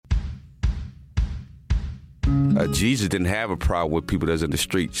Jesus didn't have a problem with people that's in the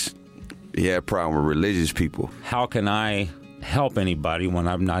streets. He had a problem with religious people. How can I help anybody when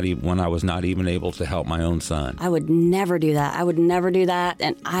I was not even able to help my own son? I would never do that.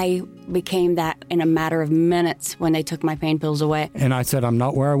 And I became that in a matter of minutes when they took my pain pills away. And I said, I'm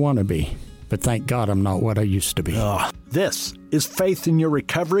not where I want to be, but thank God I'm not what I used to be. This is Faith in Your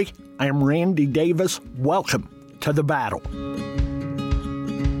Recovery. I am Randy Davis. Welcome to the battle.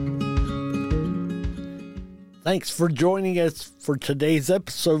 Thanks for joining us for today's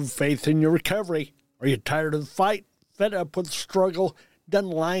episode of Faith in Your Recovery. Are you tired of the fight? Fed up with the struggle? Done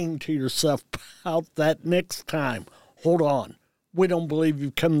lying to yourself about that next time? Hold on. We don't believe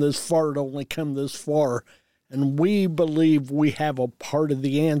you've come this far to only come this far. And we believe we have a part of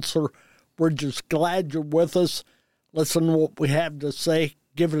the answer. We're just glad you're with us. Listen to what we have to say.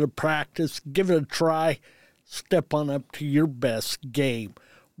 Give it a practice. Give it a try. Step on up to your best game.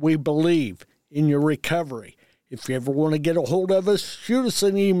 We believe in your recovery. If you ever want to get a hold of us, shoot us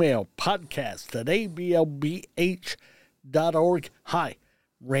an email, podcast@ablbh.org. Hi,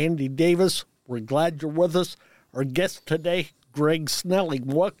 Randy Davis. We're glad you're with us. Our guest today, Greg Snelling.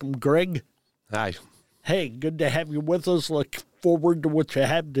 Welcome, Greg. Hi. Hey, good to have you with us. Look forward to what you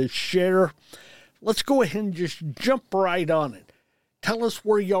have to share. Let's go ahead and just jump right on it. Tell us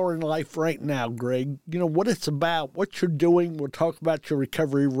where you are in life right now, Greg. You know, what it's about, what you're doing. We'll talk about your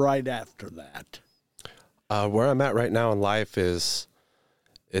recovery right after that. Where I'm at right now in life is,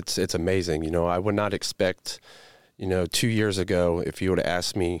 it's amazing. You know, I would not expect, 2 years ago, if you would have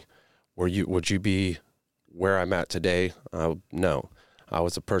asked me, would you be where I'm at today? No. I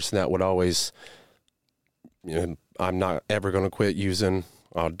was a person that would always, I'm not ever going to quit using.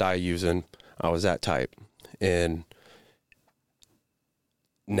 I'll die using. I was that type. And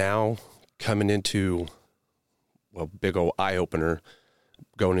now coming into, big old eye-opener,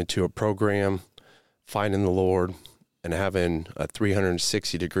 going into a program, finding the Lord and having a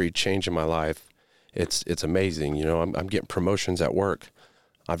 360-degree change in my life, it's amazing. I'm getting promotions at work.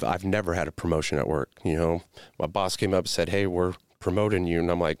 I've never had a promotion at work. My boss came up and said, "Hey, we're promoting you," and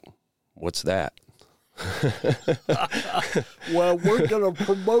I'm like, "What's that?" Well, we're going to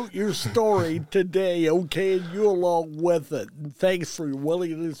promote your story today, okay, and you along with it. And thanks for your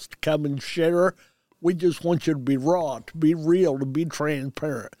willingness to come and share. We just want you to be raw, to be real, to be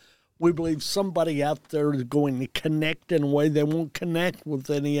transparent. We believe somebody out there is going to connect in a way they won't connect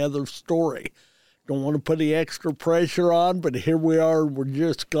with any other story. Don't want to put any extra pressure on, but here we are. We're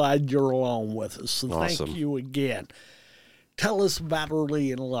just glad you're along with us. So Awesome. Thank you again. Tell us about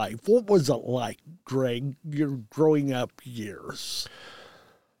early in life. What was it like, Greg, your growing up years?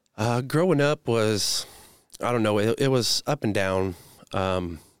 Growing up was, I don't know, it was up and down.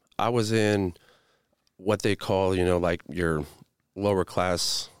 I was in what they call, like your lower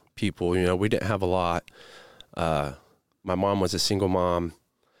class people. We didn't have a lot. My mom was a single mom.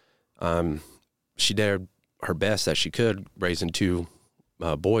 She did her best that she could, raising two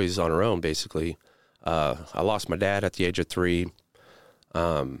boys on her own, basically. I lost my dad at the age of 3.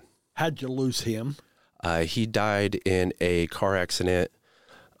 How'd you lose him? He died in a car accident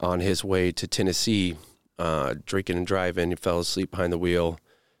on his way to Tennessee, drinking and driving. He fell asleep behind the wheel,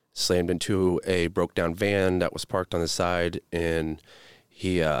 slammed into a broke-down van that was parked on the side, and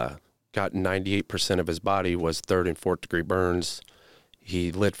he got 98% of his body was 3rd and 4th degree burns.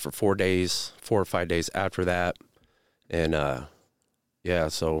 He lived for 4 or 5 days after that. And,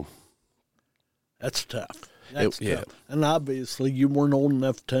 so. That's tough. That's tough. Yeah. And obviously you weren't old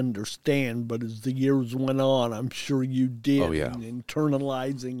enough to understand, but as the years went on, I'm sure you did. Oh, yeah. And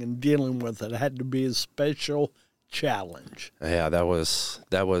internalizing and dealing with it had to be a special challenge. Yeah, that was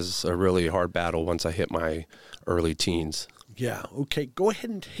a really hard battle once I hit my early teens. Yeah, okay. Go ahead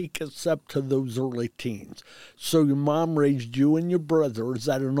and take us up to those early teens. So your mom raised you and your brother. Is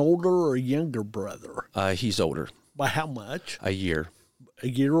that an older or a younger brother? He's older. By how much? A year. A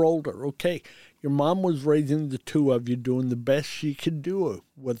year older. Okay. Your mom was raising the two of you, doing the best she could do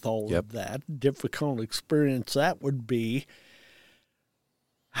with all of that. Difficult experience that would be.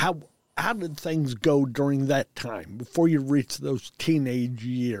 How did things go during that time before you reached those teenage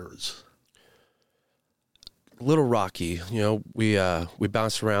years? A little rocky. We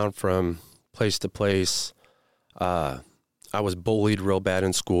bounced around from place to place. I was bullied real bad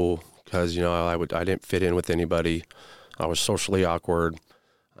in school because I didn't fit in with anybody. I was socially awkward.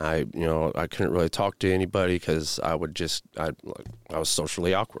 I couldn't really talk to anybody because I was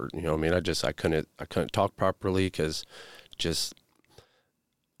socially awkward. I couldn't talk properly because just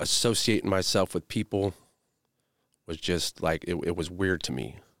associating myself with people was just like, it was weird to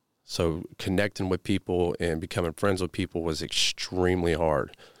me. So connecting with people and becoming friends with people was extremely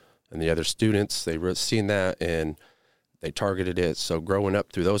hard. And the other students, they were seeing that and they targeted it. So growing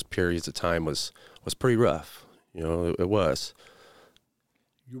up through those periods of time was pretty rough. You know, it was.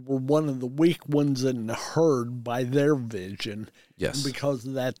 You were one of the weak ones in the herd by their vision. Yes. And because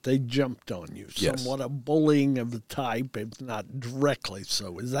of that, they jumped on you. Yes. Somewhat a bullying of the type, if not directly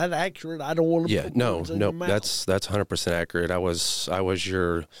so. Is that accurate? I don't want to put words in your mouth. That's 100% accurate. I was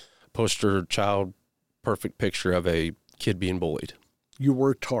your poster child, perfect picture of a kid being bullied. You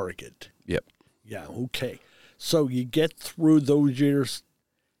were a target. Yep. Yeah, okay. So you get through those years.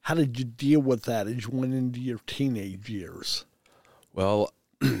 How did you deal with that as you went into your teenage years? Well,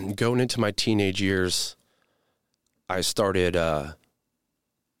 going into my teenage years, I started, I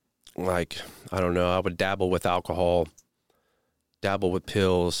would dabble with alcohol, dabble with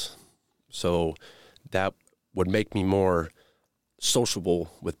pills. So that would make me more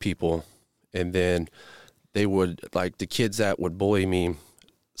sociable with people. And then they would, like the kids that would bully me,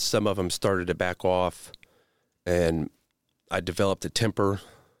 some of them started to back off, and I developed a temper.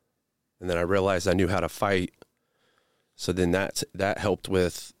 And then I realized I knew how to fight. So then that helped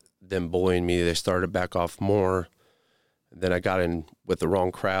with them bullying me. They started to back off more. Then I got in with the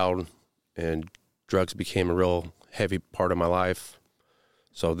wrong crowd, and drugs became a real heavy part of my life.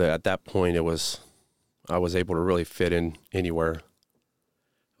 So that at that point, I was able to really fit in anywhere.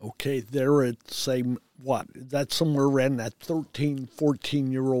 Okay, they're at, say, what? That's somewhere around that 13,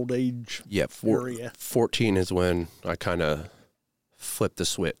 14-year-old age area? 14 is when I kind of flipped the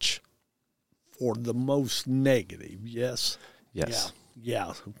switch. For the most negative, yes? Yes.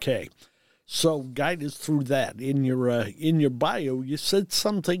 Yeah, okay. So guide us through that. In your bio, you said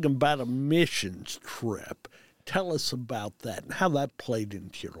something about a missions trip. Tell us about that and how that played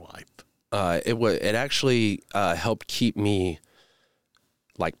into your life. It actually helped keep me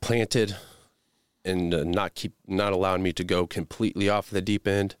like planted and not allowing me to go completely off the deep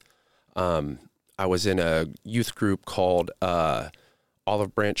end. I was in a youth group called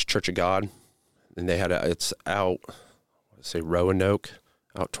Olive Branch Church of God, and they had it's out, Roanoke,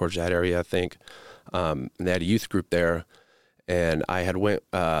 out towards that area, I think. And they had a youth group there, and I had went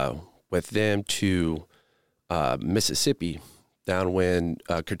with them to Mississippi down when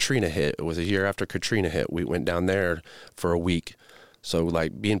Katrina hit. It was a year after Katrina hit. We went down there for a week. So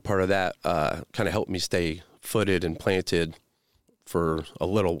like being part of that kind of helped me stay footed and planted for a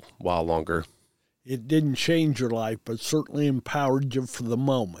little while longer. It didn't change your life, but certainly empowered you for the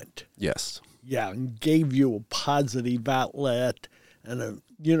moment. Yes. Yeah, and gave you a positive outlet. And,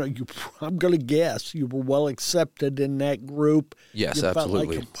 I'm going to guess you were well accepted in that group. Yes, you absolutely.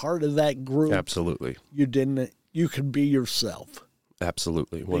 felt like a part of that group. Absolutely. You could be yourself.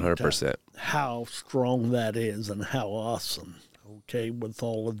 Absolutely, 100%. How strong that is and how awesome, okay, with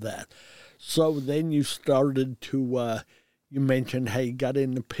all of that. So then you started to, you mentioned how you got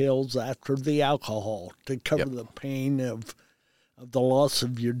into pills after the alcohol to cover the pain of the loss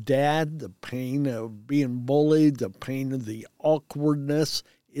of your dad, the pain of being bullied, the pain of the awkwardness.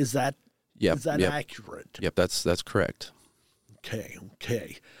 Is that accurate? Yep, that's correct.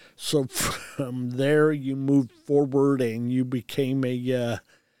 Okay. So from there, you moved forward and you became you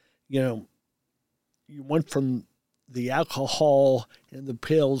went from the alcohol and the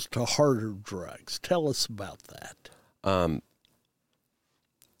pills to harder drugs. Tell us about that.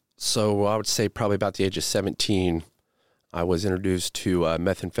 So I would say probably about the age of 17, I was introduced to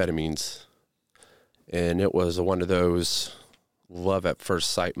methamphetamines, and it was one of those love at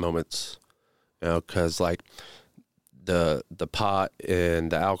first sight moments, because like the pot and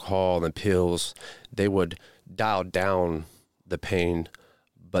the alcohol and the pills, they would dial down the pain,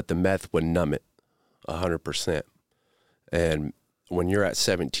 but the meth would numb it 100%. And when you're at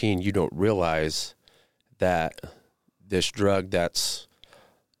 17, you don't realize that this drug that's,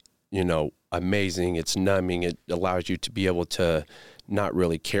 amazing, it's numbing, it allows you to be able to not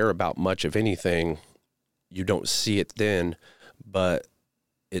really care about much of anything. You don't see it then, but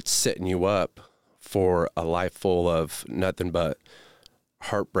it's setting you up for a life full of nothing but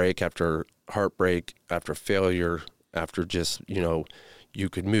heartbreak after failure, after just, you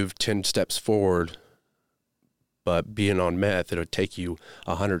could move 10 steps forward, but being on meth, it'll take you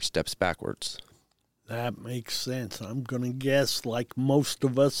 100 steps backwards. That makes sense. I'm going to guess, like most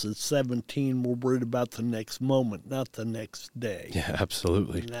of us at 17, we're worried about the next moment, not the next day. Yeah,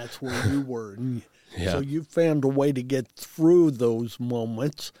 absolutely. And that's where you were. And yeah. So you found a way to get through those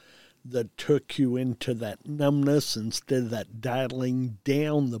moments that took you into that numbness instead of that dialing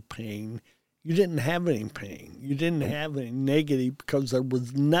down the pain. You didn't have any pain. You didn't have any negative because there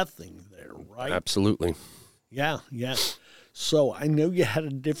was nothing there, right? Absolutely. Yeah. So I know you had a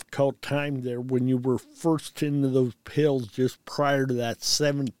difficult time there when you were first into those pills just prior to that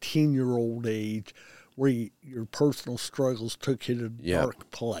 17-year-old age where your personal struggles took you to a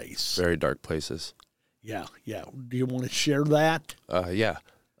dark place. Very dark places. Yeah. Do you want to share that? Yeah.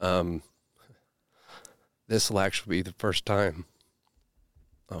 This will actually be the first time.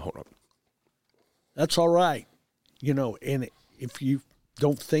 Oh, hold on. That's all right. And if you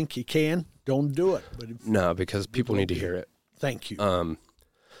don't think you can, don't do it. But no, because people need to hear it. Thank you.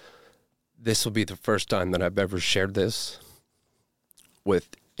 This will be the first time that I've ever shared this with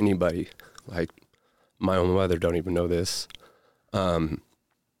anybody. Like, my own mother don't even know this.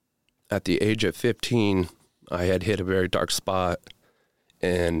 At the age of 15, I had hit a very dark spot,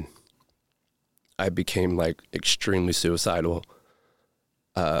 and I became, like, extremely suicidal.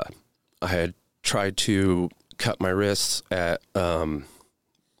 I had tried to cut my wrists at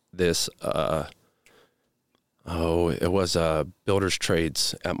this, it was builder's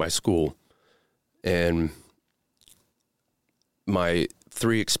trades at my school. And my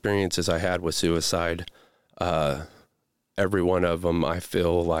 3 experiences I had with suicide, every one of them, I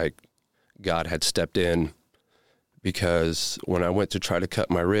feel like God had stepped in, because when I went to try to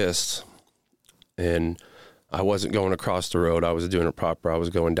cut my wrists, and I wasn't going across the road, I was doing it proper, I was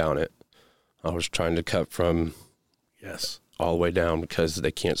going down it. I was trying to cut from all the way down, because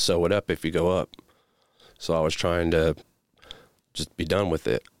they can't sew it up if you go up. So I was trying to just be done with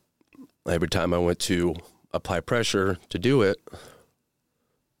it. Every time I went to apply pressure to do it,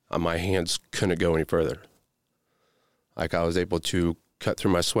 my hands couldn't go any further. Like, I was able to cut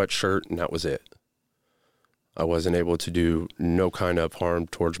through my sweatshirt, and that was it. I wasn't able to do no kind of harm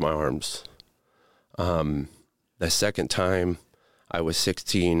towards my arms. The second time, I was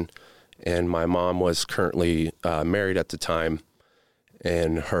 16, and my mom was currently married at the time,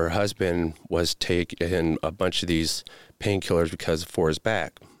 and her husband was taking a bunch of these painkillers for his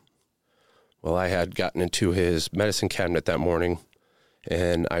back. Well, I had gotten into his medicine cabinet that morning,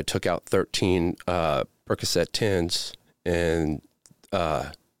 and I took out 13 Percocet 10s and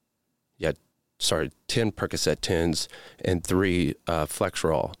 10 Percocet 10s and 3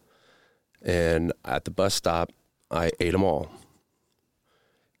 Flexerol. And at the bus stop, I ate them all.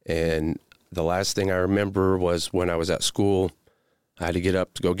 And the last thing I remember was when I was at school, I had to get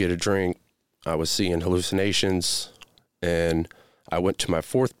up to go get a drink. I was seeing hallucinations, and I went to my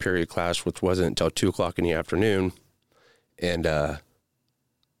 4th period class, which wasn't until 2 o'clock in the afternoon. And the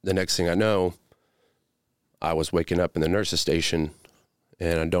next thing I know, I was waking up in the nurse's station,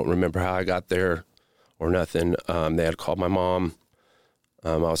 and I don't remember how I got there or nothing. They had called my mom.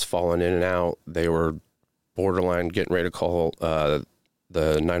 I was falling in and out. They were borderline getting ready to call the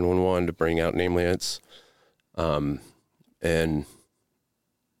 911 to bring out an ambulance. And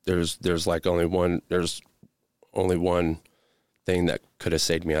there's only one thing that could have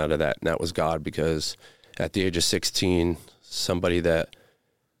saved me out of that, and that was God, because at the age of 16, somebody that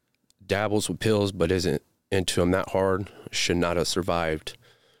dabbles with pills but isn't into them that hard should not have survived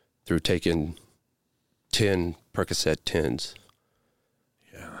through taking 10 Percocet 10s.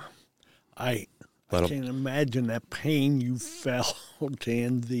 Yeah. I can't imagine that pain you felt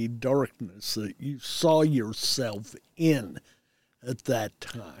and the darkness that you saw yourself in at that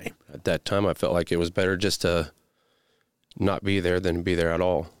time. At that time, I felt like it was better just to not be there than be there at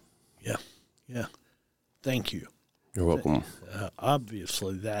all. Yeah. Thank you. You're welcome.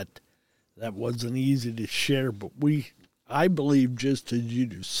 Obviously, that wasn't easy to share, but I believe just as you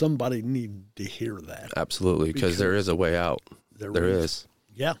do, somebody needed to hear that. Absolutely, because there is a way out. There is.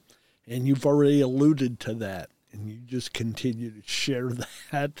 Yeah, and you've already alluded to that, and you just continue to share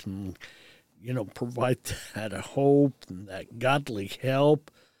that and, provide that hope and that godly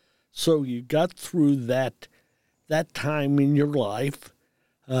help. So you got through that time in your life,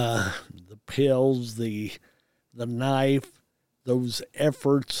 the pills, the knife, those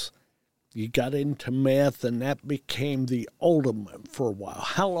efforts. You got into meth, and that became the ultimate for a while.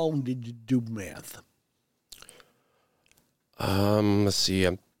 How long did you do meth? Let's see.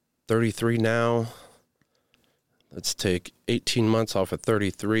 I'm 33 now. Let's take 18 months off of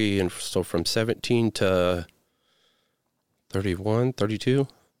 33, and so from 17 to 31, 32,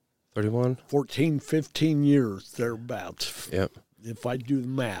 31? 14, 15 years, thereabouts. Yep. If I do the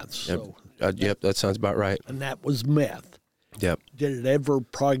math. So yep, that sounds about right. And that was meth. Yep. Did it ever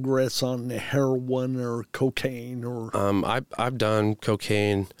progress on the heroin or cocaine or? I've done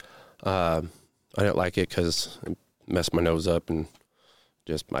cocaine. I didn't like it because it messed my nose up, and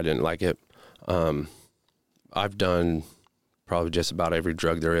I didn't like it. I've done probably just about every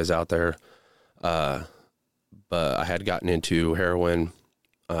drug there is out there. But I had gotten into heroin.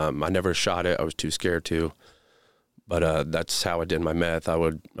 I never shot it. I was too scared to. But that's how I did my meth. I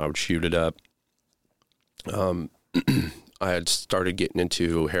would shoot it up. I had started getting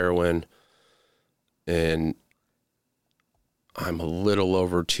into heroin, and I'm a little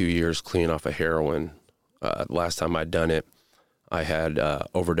over 2 years clean off of heroin. Last time I'd done it, I had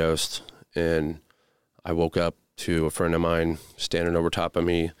overdosed, and I woke up to a friend of mine standing over top of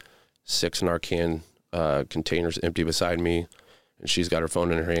me, 6 Narcan containers empty beside me, and she's got her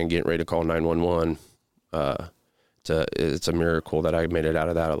phone in her hand getting ready to call 911. It's a miracle that I made it out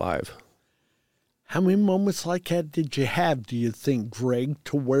of that alive. How many moments like that did you have, do you think, Greg,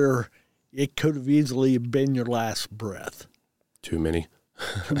 to where it could have easily been your last breath? Too many.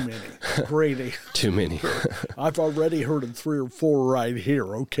 Too many. Grady. Too many. I've already heard of 3 or 4 right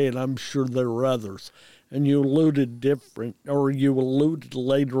here, okay, and I'm sure there are others. And you alluded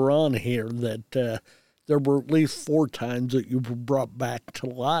later on here that there were at least 4 times that you were brought back to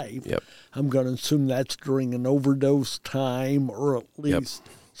life. Yep. I'm going to assume that's during an overdose time, or at least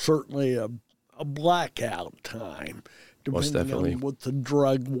certainly a blackout time, depending on what the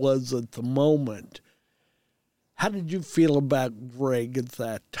drug was at the moment. How did you feel about Greg at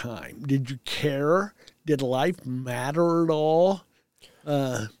that time? Did you care? Did life matter at all?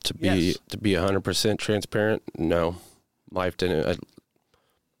 To be 100% transparent, no. Life didn't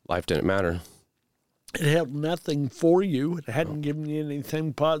matter. It held nothing for you. It hadn't given you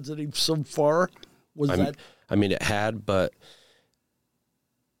anything positive so far. I mean, it had, but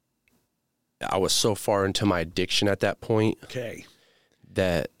I was so far into my addiction at that point. Okay.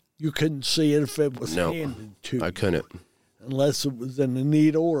 That you couldn't see it if it was handed to you. I couldn't. Unless it was in a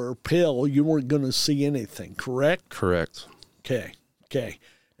needle or a pill, you weren't going to see anything, correct? Correct. Okay.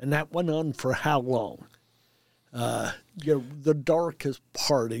 And that went on for how long? The darkest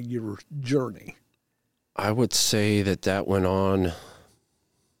part of your journey. I would say that went on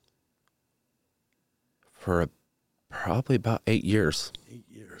for probably about 8 years. 8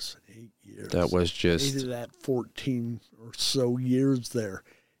 years. That was just 8 of that 14 or so years there.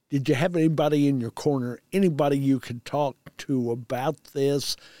 Did you have anybody in your corner, anybody you could talk to about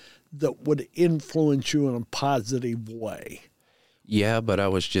this that would influence you in a positive way? Yeah, but I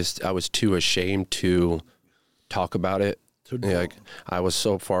was too ashamed to talk about it. I was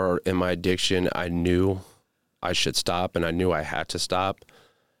so far in my addiction, I knew I should stop, and I knew I had to stop.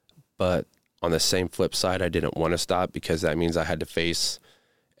 But on the same flip side, I didn't want to stop, because that means I had to face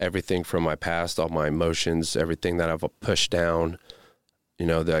everything from my past, all my emotions, everything that I've pushed down.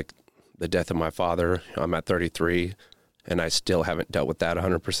 The death of my father. I'm at 33, and I still haven't dealt with that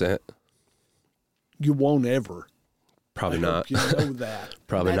 100%. You won't ever. Probably not. You know that.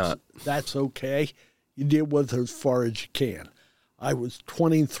 Probably not. That's okay. You deal with it as far as you can. I was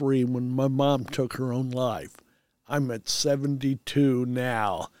 23 when my mom took her own life. I'm at 72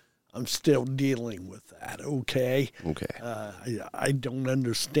 now. I'm still dealing with that, okay? Okay. I don't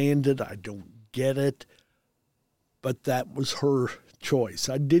understand it. I don't get it. But that was her choice.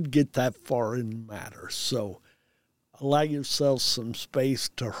 I did get that far in the matter. So allow yourself some space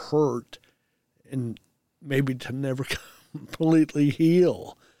to hurt and maybe to never completely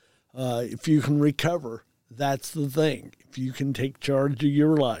heal. If you can recover, that's the thing. If you can take charge of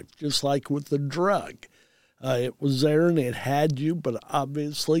your life, just like with the drug. It was there and it had you, but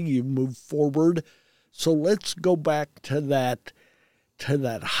obviously you moved forward. So let's go back to that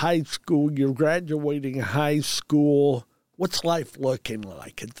high school. You're graduating high school. What's life looking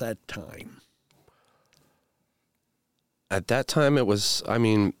like at that time? At that time, it was,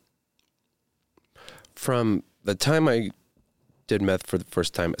 from the time I did meth for the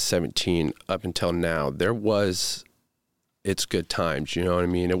first time at 17 up until now, it's good times, you know what I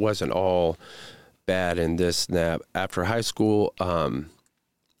mean? It wasn't all bad and this and that. After high school,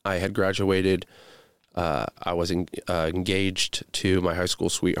 I had graduated. I was engaged to my high school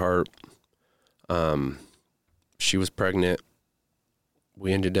sweetheart. She was pregnant.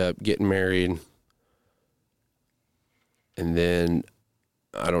 We ended up getting married. And then,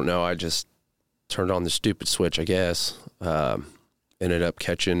 I don't know, I just turned on the stupid switch, I guess. Ended up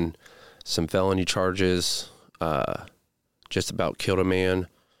catching some felony charges. Just about killed a man.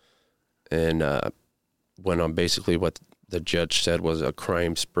 And went on basically what the judge said was a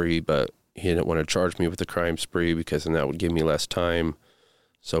crime spree, but he didn't want to charge me with a crime spree because then that would give me less time.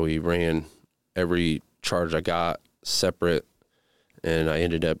 So he ran every charge I got separate, and I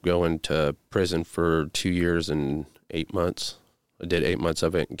ended up going to prison for 2 years and 8 months. I did 8 months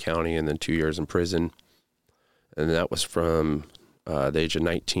of it in county and then 2 years in prison. And that was from the age of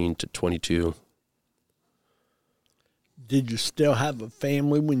 19 to 22. Did you still have a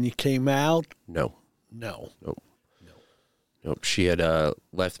family when you came out? No. No. Nope. She had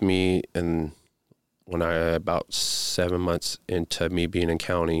left me and when about 7 months into me being in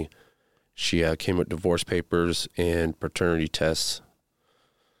county, she came with divorce papers and paternity tests.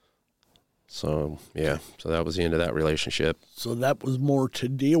 So, yeah, so that was the end of that relationship. So that was more to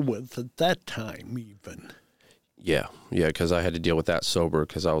deal with at that time, even. Yeah, because I had to deal with that sober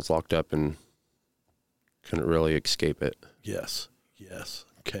because I was locked up and couldn't really escape it. Yes.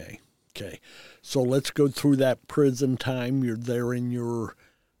 Okay. So let's go through that prison time. You're there in your,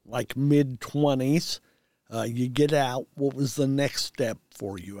 mid-20s. You get out. What was the next step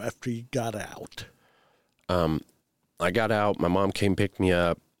for you after you got out? I got out. My mom came pick me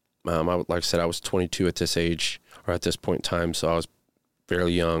up. Like I said, I was 22 at this age, or at this point in time, so I was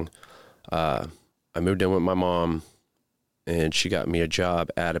fairly young. I moved in with my mom, and she got me a job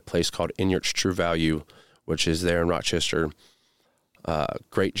at a place called Inyart's True Value, which is there in Rochester.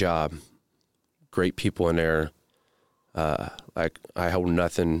 Great job. Great people in there. I hold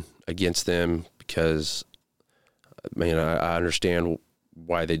nothing against them because, I understand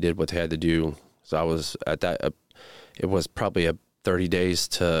why they did what they had to do. So I was at that, it was probably 30 days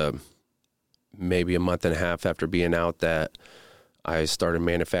to maybe a month and a half after being out that I started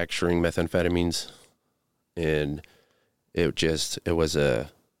manufacturing methamphetamines. And it was a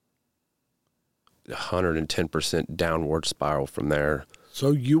 110% downward spiral from there.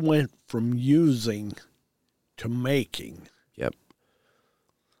 So you went from using to making. Yep.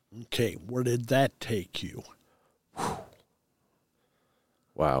 Okay, where did that take you?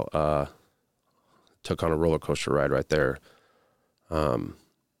 Wow. Took on a roller coaster ride right there. If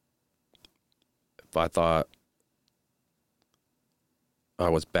I thought I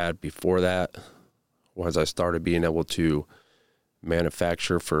was bad before that, once I started being able to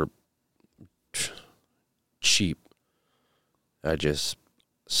manufacture for cheap, I just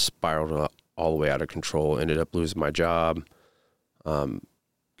spiraled all the way out of control. Ended up losing my job. Got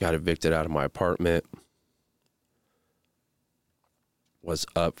evicted out of my apartment. Was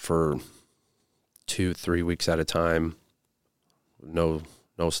up for 2-3 weeks at a time. No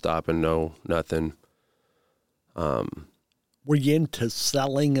stopping, no nothing. Were you into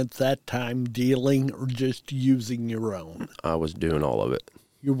selling at that time, dealing, or just using your own? I was doing all of it.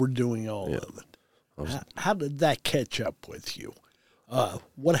 You were doing all of it. How did that catch up with you?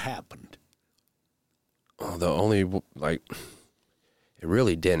 What happened? It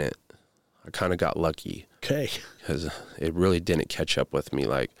really didn't. I kind of got lucky. Okay. Because it really didn't catch up with me.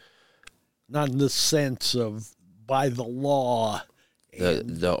 Not in the sense of by the law.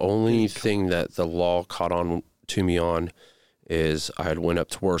 The only thing that the law caught on to me on is I had went up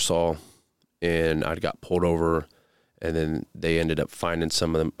to Warsaw and I'd got pulled over, and then they ended up finding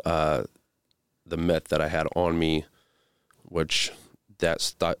some of the meth that I had on me, which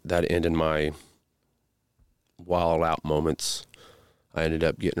that ended my wild out moments. I ended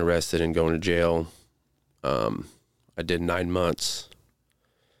up getting arrested and going to jail. I did 9 months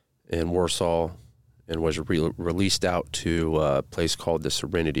in Warsaw and was released out to a place called the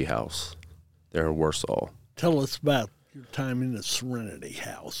Serenity House there in Warsaw. Tell us about your time in the Serenity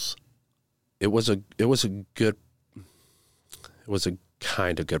House. It was a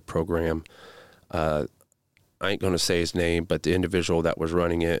kind of good program. I ain't going to say his name, but the individual that was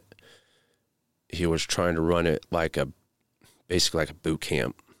running it, he was trying to run it basically like a boot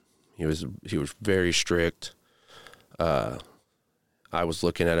camp. He was very strict. I was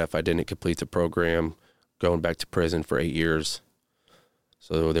looking at if I didn't complete the program, going back to prison for 8 years.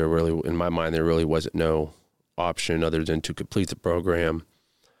 So in my mind, there really wasn't no option other than to complete the program.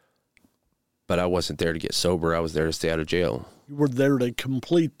 But I wasn't there to get sober. I was there to stay out of jail. You were there to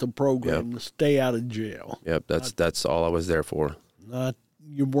complete the program, to stay out of jail. Yep, that's all I was there for.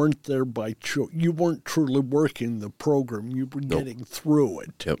 You weren't there by choice. You weren't truly working the program. You were getting through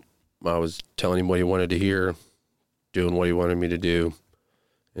it. Yep. I was telling him what he wanted to hear, doing what he wanted me to do,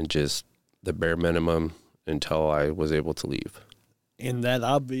 and just the bare minimum until I was able to leave. And that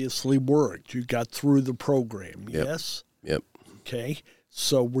obviously worked. You got through the program, yes? Yep. Okay.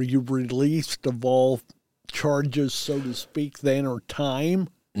 So were you released of all charges, so to speak, then, or time?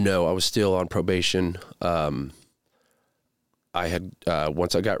 No, I was still on probation. I had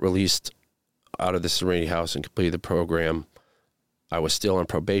once I got released out of the Serenity House and completed the program, I was still on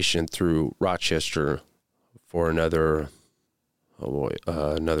probation through Rochester for another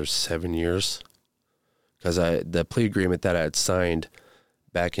 7 years, because the plea agreement that I had signed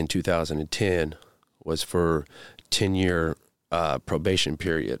back in 2010 was for 10-year probation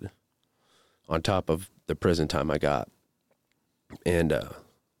period on top of the prison time I got, and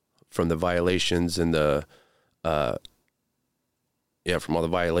from the violations and from all the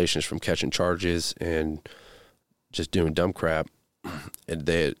violations from catching charges and just doing dumb crap, and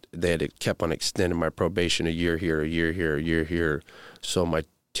they had kept on extending my probation a year here, a year here, a year here. So my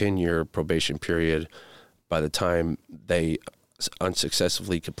 10-year probation period, by the time they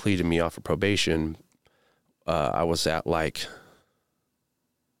unsuccessfully completed me off of probation, I was at like,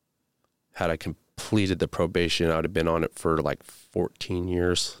 had I completed the probation, I would have been on it for like 14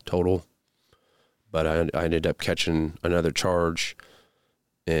 years total. But I ended up catching another charge,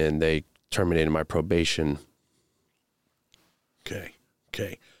 and they terminated my probation. Okay.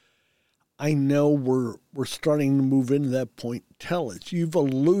 I know we're starting to move into that point. Tell us, you've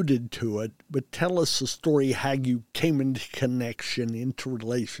alluded to it, but tell us the story how you came into connection, into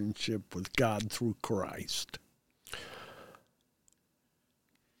relationship with God through Christ.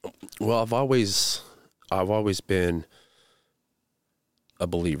 Well, I've always been a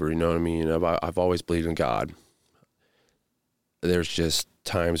believer, you know what I mean? I've always believed in God. There's just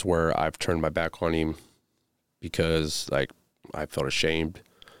times where I've turned my back on him because, like, I felt ashamed.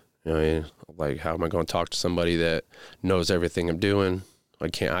 You know what I mean? Like, how am I going to talk to somebody that knows everything I'm doing? I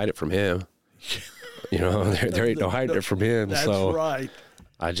can't hide it from him. You know, there ain't no hiding it from him. That's so right.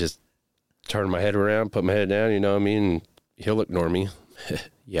 I just turn my head around, put my head down, you know what I mean? And he'll ignore me.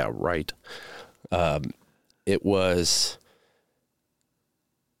 Yeah, right. It was,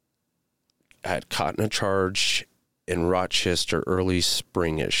 I had caught in a charge in Rochester early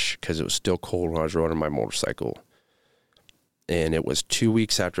springish because it was still cold when I was riding my motorcycle. And it was 2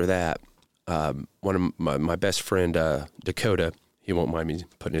 weeks after that, one of my best friend, Dakota, he won't mind me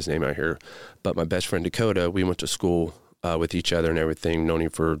putting his name out here, but my best friend Dakota, we went to school with each other and everything, known him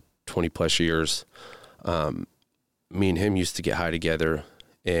for 20 plus years. Me and him used to get high together,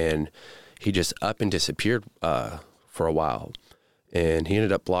 and he just up and disappeared for a while. And he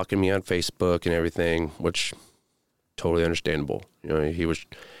ended up blocking me on Facebook and everything, which totally understandable. You know, he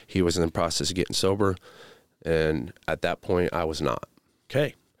was in the process of getting sober, and at that point I was not.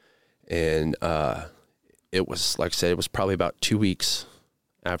 Okay. And it was, like I said, it was probably about 2 weeks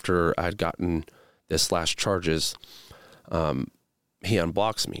after I'd gotten this last charges. He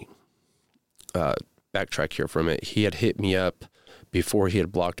unblocks me. Backtrack here for a minute. He had hit me up before he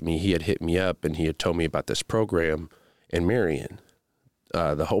had blocked me. He had hit me up and he had told me about this program in Marion,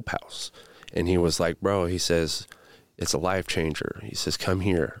 the Hope House. And he was like, bro, he says, it's a life changer. He says, come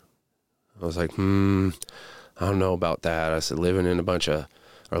here. I was like, I don't know about that. I said, living in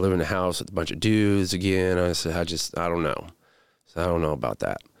a house with a bunch of dudes again. I said, I don't know. So I don't know about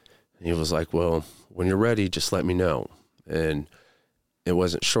that. And he was like, well, when you're ready, just let me know. And it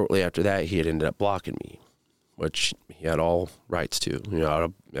wasn't shortly after that he had ended up blocking me, which he had all rights to. You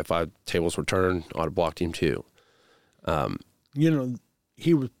know, if tables were turned, I'd have blocked him too. You know,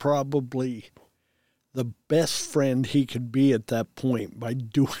 he was probably the best friend he could be at that point by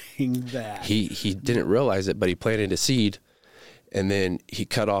doing that. He didn't realize it, but he planted a seed, and then he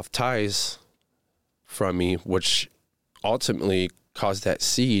cut off ties from me, which ultimately caused that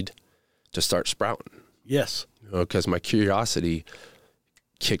seed to start sprouting. Yes. You know, because my curiosity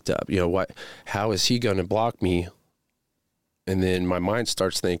kicked up. You know, how is he going to block me? And then my mind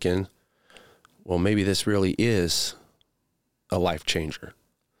starts thinking, well, maybe this really is a life changer.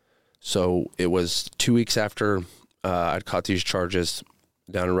 So it was 2 weeks after I'd caught these charges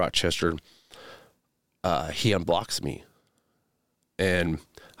down in Rochester. He unblocks me. And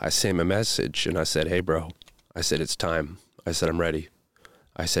I sent him a message and I said, hey, bro. I said, it's time. I said, I'm ready.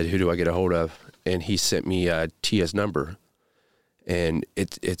 I said, who do I get a hold of? And he sent me Tia's number. And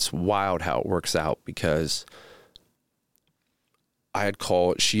it's wild how it works out because I had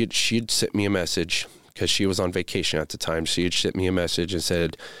called, she had sent me a message because she was on vacation at the time. She had sent me a message and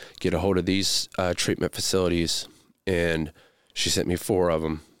said, get a hold of these treatment facilities. And she sent me 4 of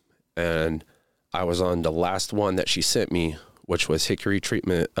them. And I was on the last one that she sent me, which was Hickory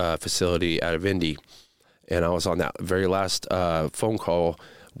Treatment Facility out of Indy. And I was on that very last phone call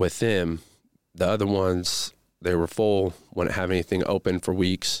with them. The other ones, they were full, wouldn't have anything open for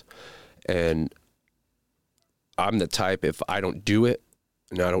weeks. And I'm the type, if I don't do it,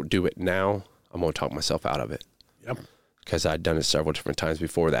 and I don't do it now, I'm going to talk myself out of it. Yep. Because I'd done it several different times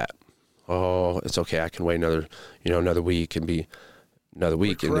before that. Oh, it's okay. I can wait another week and be another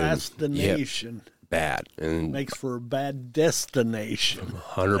week. Procrastination. And then, bad. And makes for a bad destination.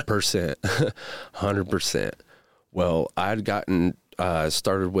 100%. 100%. Well, I'd gotten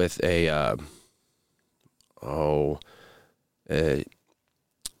started with I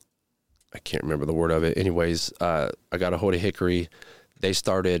can't remember the word of it. Anyways, I got a hold of Hickory. They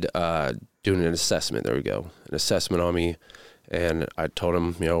started doing an assessment. There we go. An assessment on me. And I told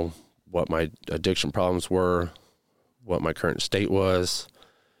them, you know, what my addiction problems were, what my current state was.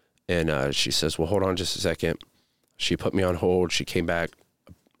 And she says, well, hold on just a second. She put me on hold. She came back,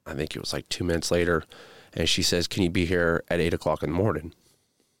 I think it was like 2 minutes later, and she says, "Can you be here at 8 o'clock in the morning?"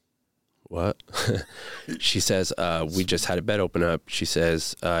 What? She says, "We just had a bed open up." She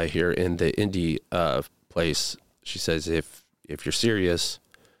says, "Here in the indie place." She says, if you're serious,"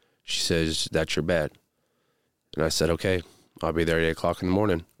 she says, "that's your bed." And I said, "Okay, I'll be there at 8 o'clock in the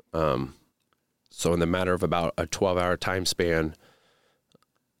morning." So in the matter of about a 12-hour time span,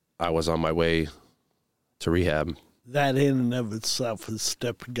 I was on my way to rehab. That in and of itself is a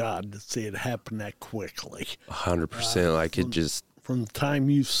step of God to see it happen that quickly. 100%. Like it just... From the time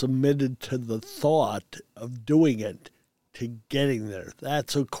you submitted to the thought of doing it to getting there,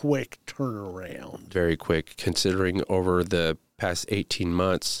 that's a quick turnaround. Very quick, considering over the past 18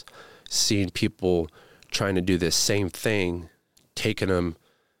 months, seeing people trying to do this same thing, taking them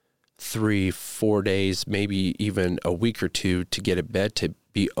 3-4 days, maybe even a week or two to get a bed to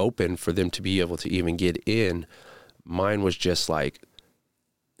be open for them to be able to even get in. Mine was just like,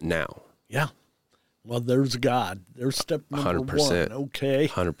 now. Yeah. Well, there's God. There's step number 100%. 1. Okay.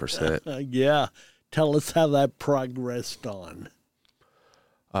 100%. Yeah. Tell us how that progressed on.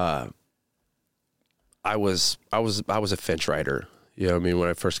 I was a fence rider. You know what I mean? When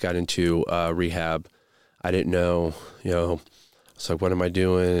I first got into rehab, I didn't know, it's like, what am I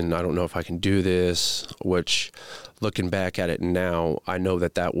doing? I don't know if I can do this, which looking back at it now, I know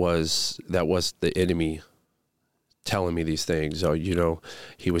that was the enemy telling me these things. So,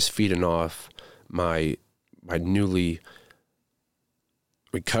 he was feeding off my newly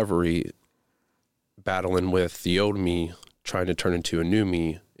recovery, battling with the old me, trying to turn into a new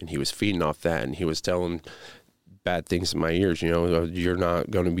me. And he was feeding off that, and he was telling bad things in my ears. You're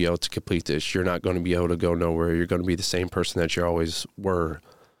not going to be able to complete this. You're not going to be able to go nowhere. You're going to be the same person that you always were.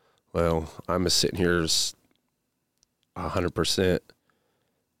 Well, I'm sitting here 100%,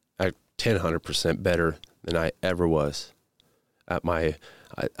 100% better than I ever was at my,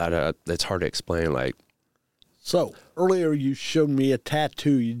 it's hard to explain. Like, so earlier you showed me a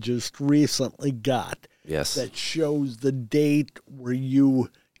tattoo you just recently got. Yes. That shows the date where your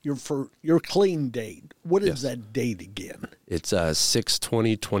clean date. What is that date again? It's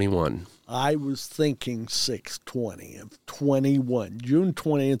 6/20/21. I was thinking 6/20 of 21, June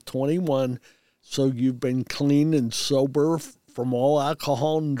 20th, 21. So you've been clean and sober from all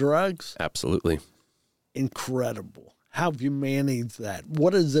alcohol and drugs? Absolutely. Incredible. How have you managed that?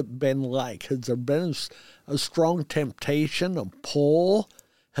 What has it been like? Has there been a strong temptation, a pull?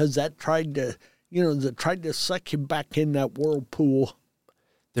 Has that tried to, suck you back in that whirlpool?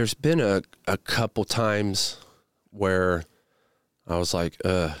 There's been a couple times where I was like,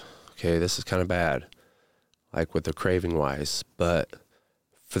 okay, this is kind of bad, like with the craving wise. But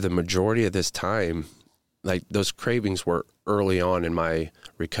for the majority of this time, like those cravings were early on in my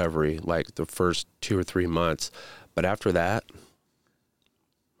recovery, like the first 2 or 3 months. But after that,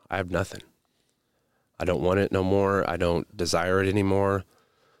 I have nothing. I don't want it no more. I don't desire it anymore.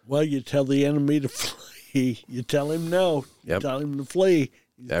 Well, you tell the enemy to flee. You tell him no. You tell him to flee.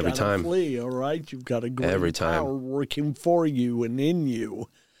 He's Every time. Flee, all right? You've got a great power working for you and in you.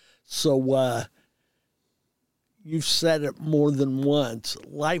 So you've said it more than once.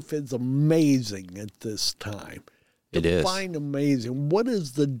 Life is amazing at this time. It is. Define amazing. What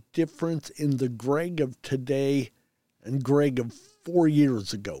is the difference in the Greg of today and Greg of 4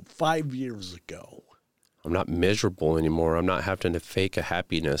 years ago, 5 years ago? I'm not miserable anymore. I'm not having to fake a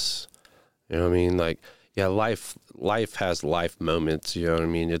happiness. You know what I mean? Like, yeah, life has life moments. You know what I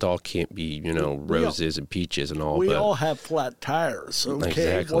mean? It all can't be, roses and peaches and all. We all have flat tires, okay?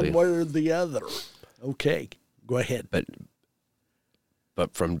 Exactly. One way or the other. Okay, go ahead. But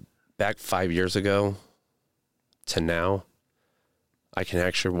from back 5 years ago to now, I can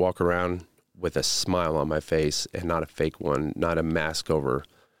actually walk around with a smile on my face and not a fake one, not a mask over.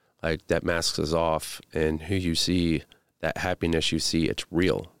 Like, that mask is off, and who you see, that happiness you see, it's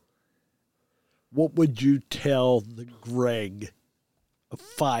real. What would you tell the Greg of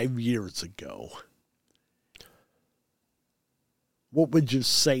 5 years ago? What would you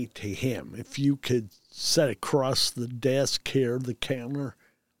say to him if you could sit across the desk here, the counter?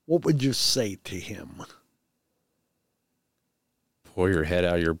 What would you say to him? Pull your head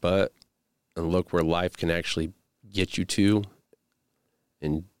out of your butt and look where life can actually get you to,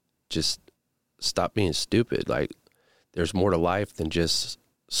 and just stop being stupid. Like, there's more to life than just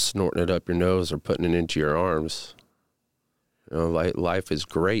snorting it up your nose or putting it into your arms. Life is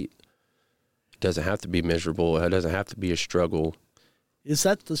great. It doesn't have to be miserable. It doesn't have to be a struggle. Is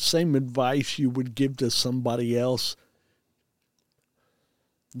that the same advice you would give to somebody else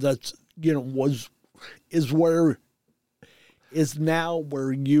that's, is now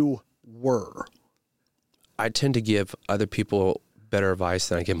where you were? I tend to give other people better advice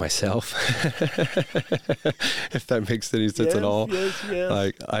than I give myself, if that makes any sense at all. Yes.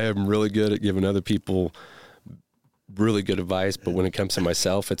 Like, I am really good at giving other people really good advice, but when it comes to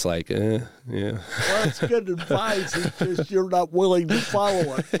myself, it's like, yeah. Well, it's good advice. It's just you're not willing to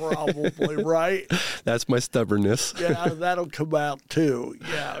follow it, probably, right? That's my stubbornness. Yeah, that'll come out too.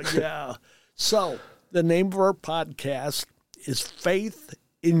 Yeah. So, the name of our podcast is Faith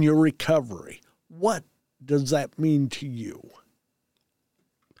in Your Recovery. What does that mean to you?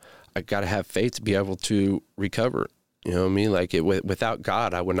 I got to have faith to be able to recover. You know what I mean? Like, without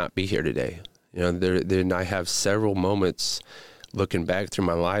God, I would not be here today. You know, then I have several moments looking back through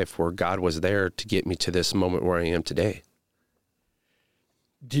my life where God was there to get me to this moment where I am today.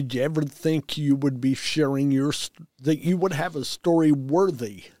 Did you ever think you would be sharing that you would have a story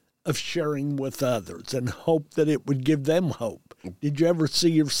worthy of sharing with others and hope that it would give them hope? Did you ever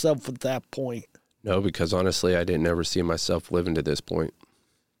see yourself at that point? No, because honestly, I didn't ever see myself living to this point.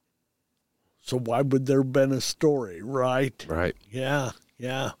 So why would there have been a story, right? Right. Yeah.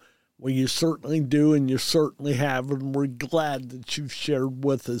 Well, you certainly do, and you certainly have, and we're glad that you've shared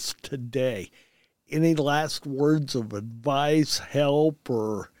with us today. Any last words of advice, help,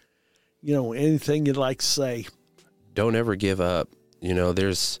 or, anything you'd like to say? Don't ever give up. You know,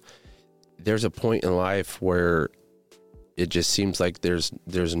 there's a point in life where it just seems like there's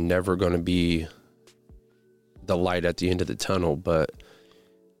never going to be the light at the end of the tunnel, but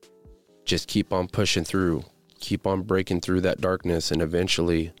just keep on pushing through, keep on breaking through that darkness, and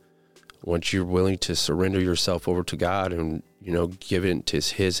eventually, once you're willing to surrender yourself over to God and, give it to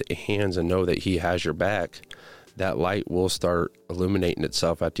his hands and know that he has your back, that light will start illuminating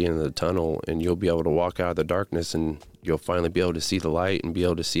itself at the end of the tunnel, and you'll be able to walk out of the darkness, and you'll finally be able to see the light and be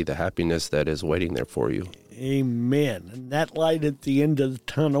able to see the happiness that is waiting there for you. Amen. And that light at the end of the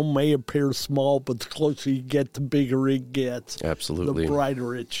tunnel may appear small, but the closer you get, the bigger it gets. Absolutely. The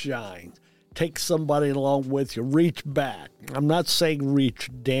brighter it shines. Take somebody along with you. Reach back. I'm not saying reach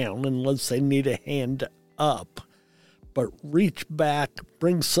down unless they need a hand up, but reach back,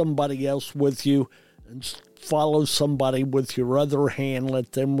 bring somebody else with you, and follow somebody with your other hand.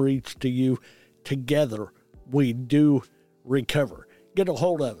 Let them reach to you. Together, we do recover. Get a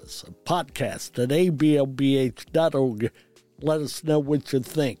hold of us, a podcast at ablbh.org. Let us know what you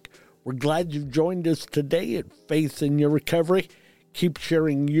think. We're glad you've joined us today at Faith in Your Recovery. Keep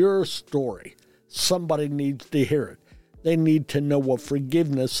sharing your story. Somebody needs to hear it. They need to know what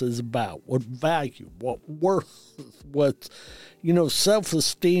forgiveness is about, what value, what worth, what,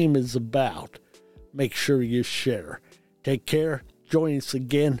 self-esteem is about. Make sure you share. Take care. Join us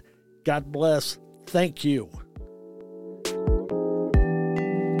again. God bless. Thank you.